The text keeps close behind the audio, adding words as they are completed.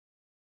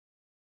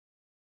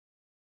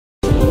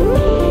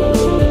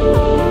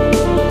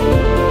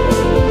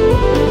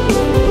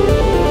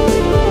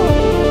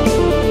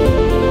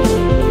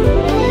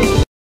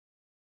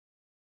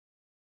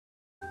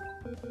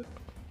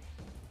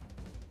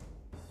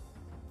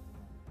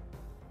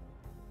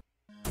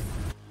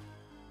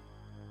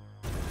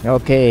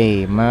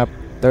Okay, map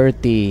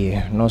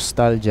 30,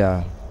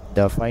 Nostalgia.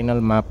 The final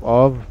map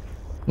of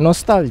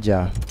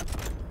Nostalgia.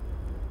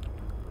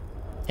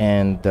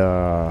 And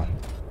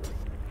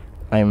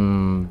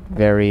I'm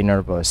very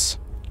nervous.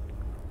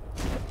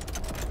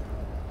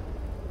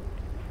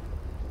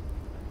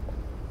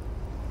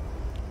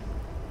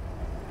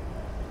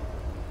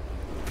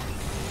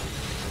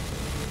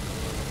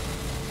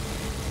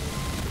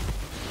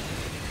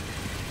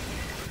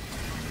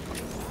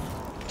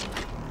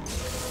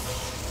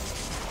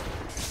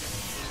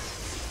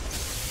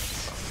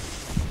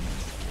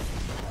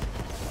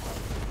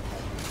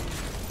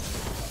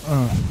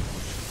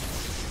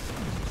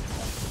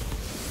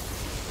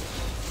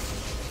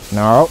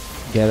 No,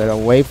 get it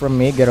away from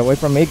me, get away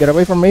from me, get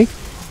away from me.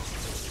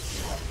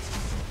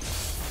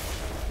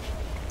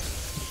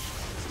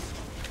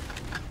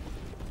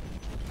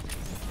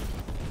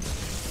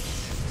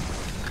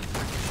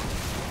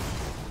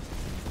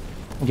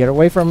 Get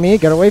away from me,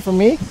 get away from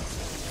me.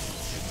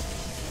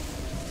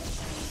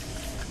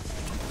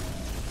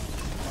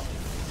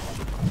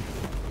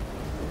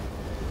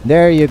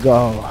 There you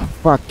go.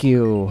 Fuck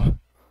you.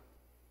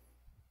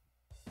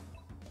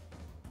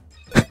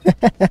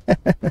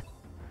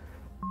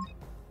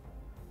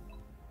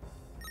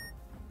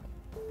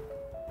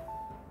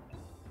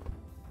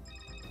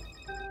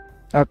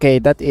 Okay,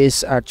 that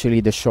is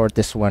actually the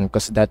shortest one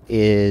because that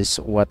is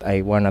what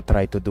I wanna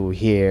try to do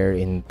here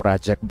in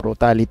Project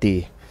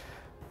Brutality.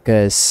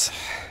 Because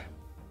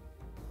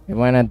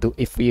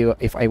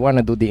if I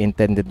wanna do the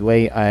intended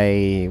way,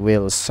 I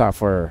will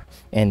suffer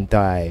and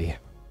die.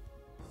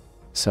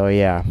 So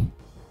yeah,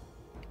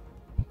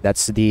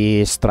 that's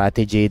the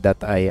strategy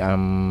that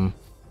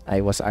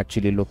I was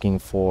actually looking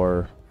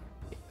for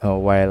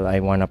while I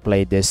wanna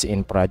play this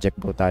in Project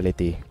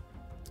Brutality,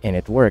 and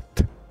it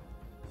worked.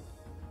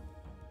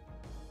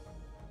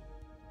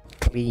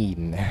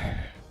 Clean.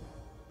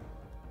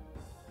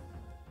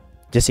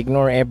 Just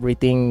ignore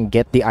everything,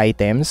 get the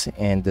items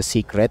and the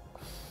secret,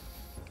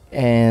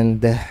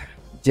 and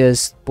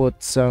just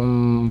put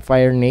some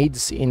fire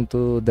nades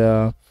into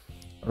the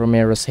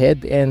Romero's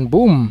head, and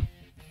boom,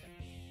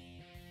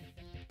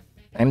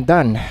 I'm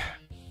done.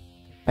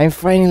 I'm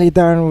finally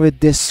done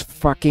with this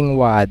fucking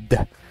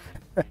WAD.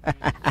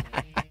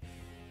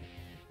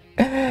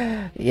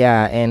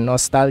 Yeah, and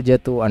Nostalgia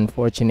 2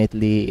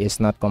 unfortunately is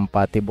not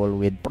compatible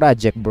with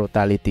Project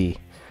Brutality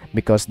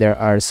because there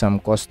are some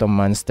custom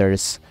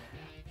monsters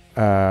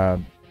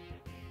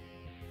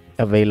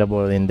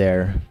available in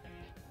there.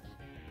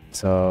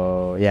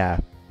 So yeah,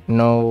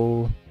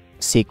 no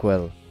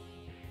sequel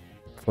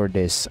for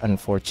this,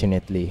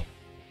 unfortunately.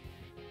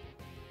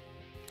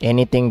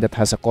 Anything that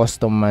has a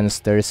custom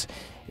monsters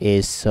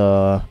is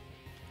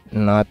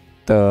not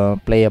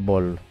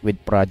playable with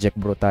Project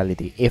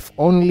Brutality. If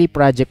only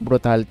Project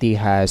Brutality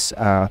has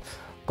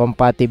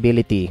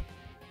compatibility,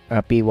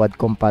 PWAD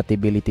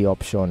compatibility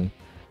option,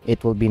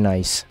 it will be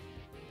nice.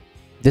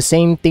 The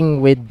same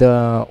thing with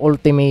the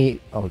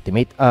Ultimate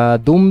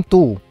Doom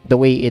 2, the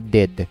way it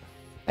did.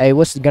 I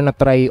was gonna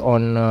try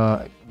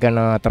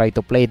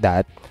to play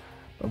that,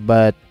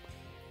 but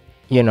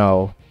you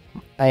know,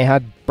 I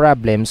had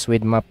problems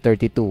with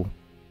MAP32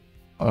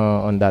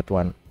 on that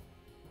one.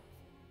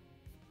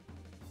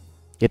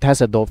 It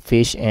has a dope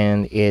fish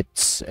and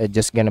it's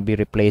just gonna be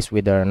replaced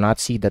with a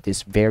Nazi that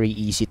is very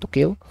easy to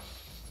kill,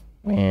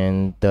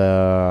 and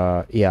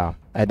yeah,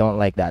 I don't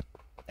like that.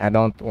 I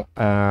don't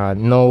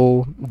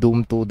know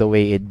Doom 2 the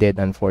way it did,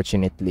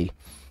 unfortunately.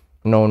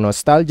 No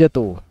Nostalgia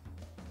 2.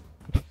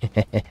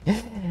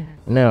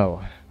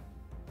 No.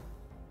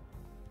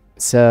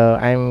 So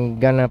I'm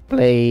gonna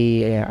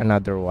play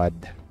another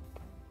WAD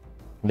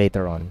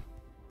later on.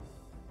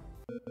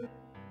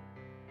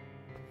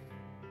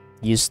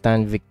 You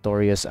stand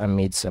victorious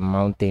amidst a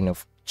mountain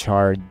of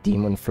charred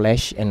demon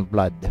flesh and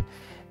blood.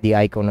 The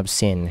icon of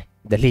sin,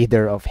 the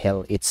leader of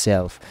hell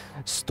itself,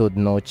 stood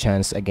no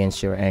chance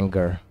against your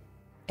anger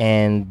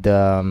and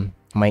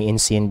my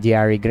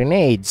incendiary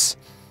grenades.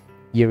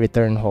 You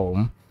return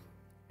home,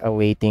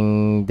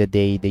 awaiting the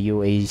day the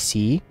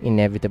UAC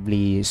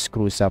inevitably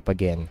screws up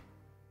again.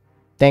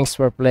 Thanks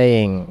for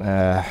playing.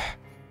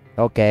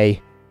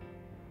 Okay.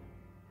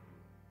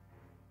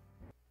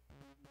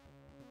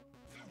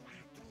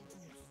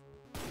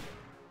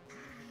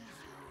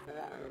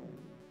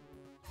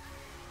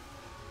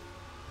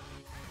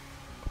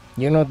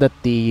 You know that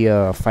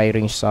the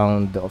firing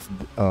sound of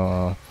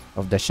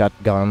the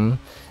shotgun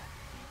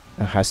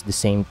has the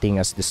same thing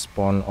as the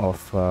spawn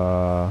of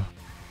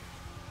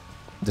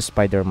the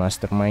Spider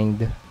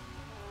Mastermind.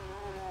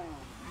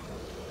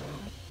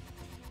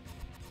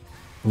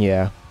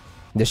 Yeah,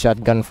 the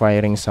shotgun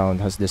firing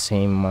sound has the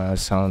same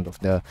sound of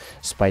the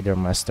Spider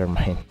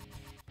Mastermind.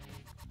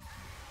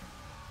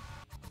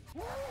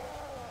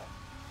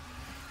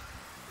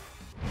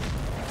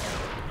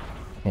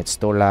 It's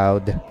too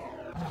loud.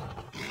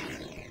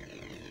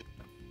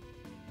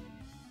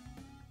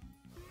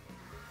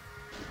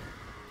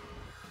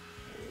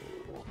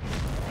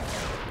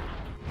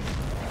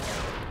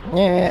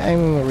 Yeah,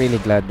 I'm really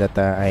glad that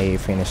I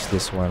finished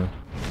this one.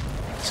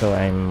 So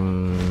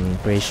I'm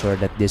pretty sure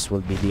that this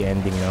will be the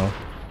ending now.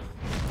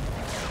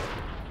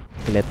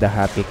 Let the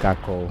happy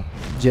cackle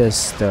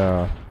just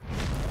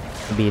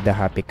be the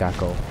happy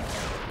cackle.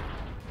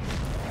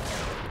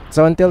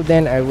 So until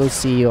then, I will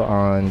see you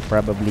on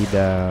probably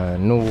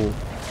the new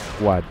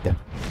WAD.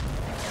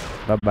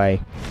 Bye bye.